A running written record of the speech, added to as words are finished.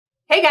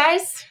Hey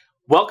guys.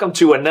 Welcome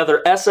to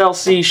another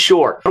SLC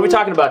short. What are we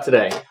talking about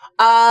today?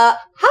 How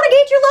to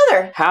gauge your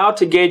leather. How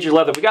to gauge your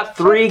leather. We got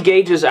 3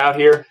 gauges out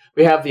here.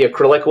 We have the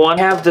acrylic one.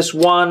 We have this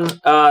one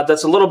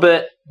that's a little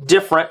bit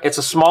different. It's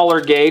a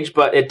smaller gauge,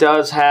 but it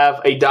does have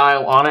a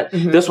dial on it.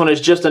 This one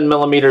is just in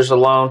millimeters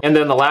alone. And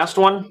then the last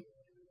one,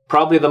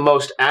 probably the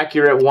most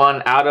accurate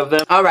one out of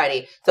them.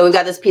 Alrighty, so we've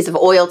got this piece of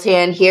oil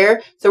tan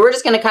here. So we're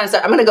just gonna kind of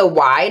start, I'm gonna go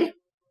wide,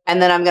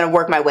 and then I'm gonna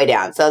work my way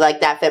down. So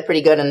like that fit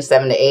pretty good in the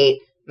 7 to 8.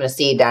 I'm gonna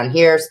see down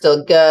here,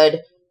 still good.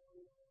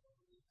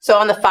 So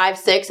on the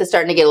 5-6, it's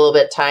starting to get a little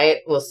bit tight.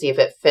 We'll see if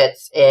it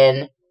fits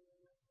in.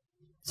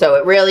 So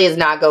it really is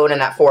not going in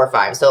that 4 or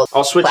 5. So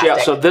I'll switch you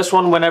out. So this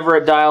one, whenever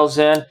it dials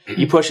in,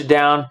 you push it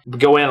down,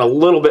 go in a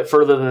little bit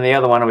further than the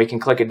other one, and we can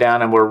click it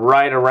down, and we're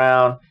right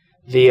around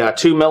the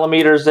 2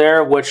 millimeters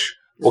there, which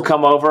will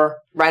come over.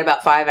 Right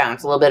about 5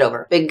 ounce, a little bit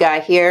over. Big guy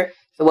here.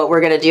 So what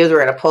we're gonna do is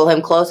we're gonna pull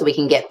him close so we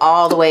can get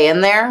all the way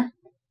in there.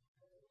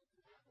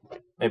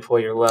 Let me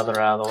pull your leather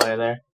out of the way there.